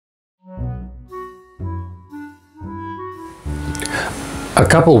A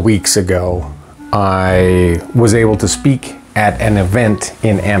couple weeks ago, I was able to speak at an event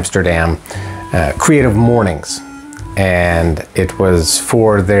in Amsterdam, Creative Mornings, and it was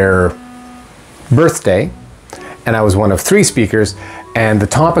for their birthday, and I was one of 3 speakers, and the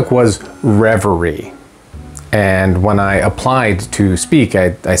topic was Reverie. And when I applied to speak,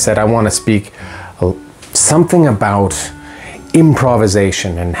 I said I want to speak something about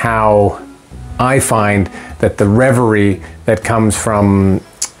improvisation and how I find that the reverie that comes from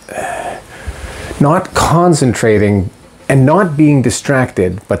not concentrating and not being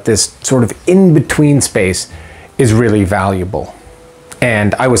distracted, but this sort of in-between space is really valuable.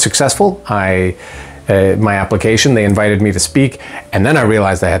 And I was successful. My application, they invited me to speak, and then I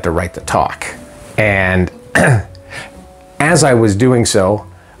realized I had to write the talk. And as I was doing so,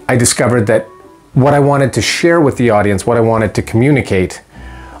 I discovered that what I wanted to share with the audience, what I wanted to communicate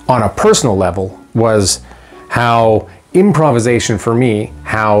on a personal level, was how improvisation for me,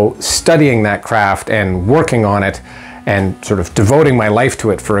 how studying that craft and working on it and sort of devoting my life to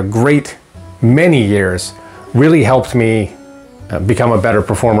it for a great many years really helped me become a better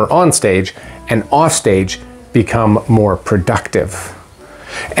performer on stage, and off stage become more productive.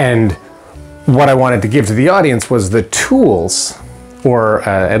 And what I wanted to give to the audience was the tools, or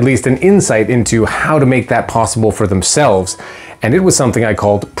at least an insight into how to make that possible for themselves. And it was something I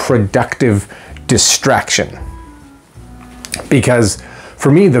called productive distraction. Because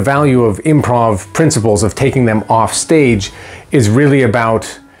for me, the value of improv principles, of taking them off stage, is really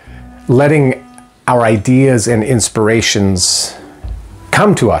about letting our ideas and inspirations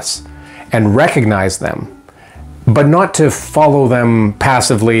come to us and recognize them, but not to follow them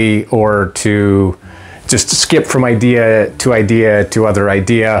passively or to just skip from idea to other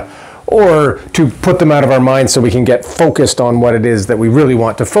idea, or to put them out of our minds so we can get focused on what it is that we really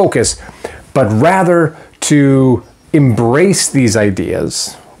want to focus, but rather to embrace these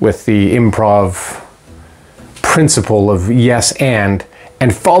ideas with the improv principle of yes and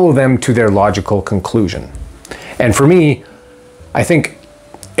follow them to their logical conclusion. And for me, I think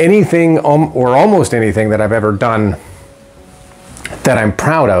anything or almost anything that I've ever done that I'm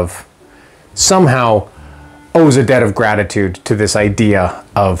proud of somehow owes a debt of gratitude to this idea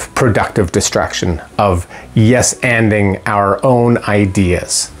of productive distraction, of yes-anding our own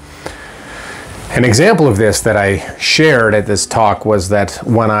ideas. An example of this that I shared at this talk was that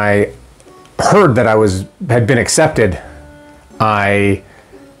when I heard that I had been accepted, I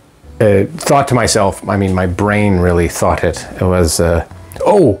thought to myself, I mean, my brain really thought it. It was,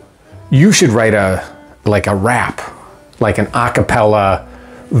 oh, you should write a rap, like an acapella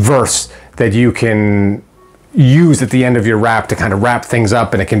verse that you can use at the end of your rap to kind of wrap things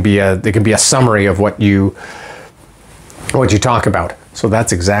up, and it can be a summary of what you talk about. So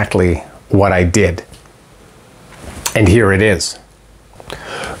that's exactly what I did. And here it is.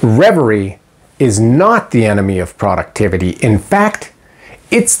 Reverie is not the enemy of productivity. In fact,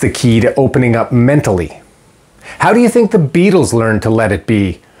 it's the key to opening up mentally. How do you think the Beatles learned to let it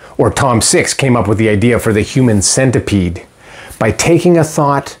be? Or Tom Six came up with the idea for the human centipede? By taking a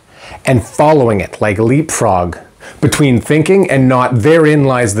thought and following it like leapfrog. Between thinking and not, therein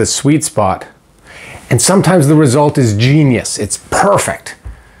lies the sweet spot. And sometimes the result is genius. It's perfect.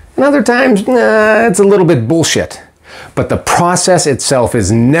 And other times, it's a little bit bullshit. But the process itself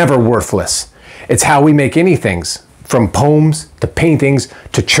is never worthless. It's how we make anything, from poems to paintings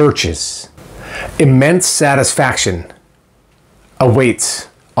to churches. Immense satisfaction awaits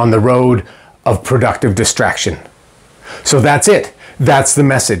on the road of productive distraction. So that's it. That's the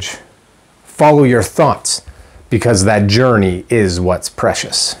message. Follow your thoughts, because that journey is what's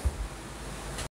precious.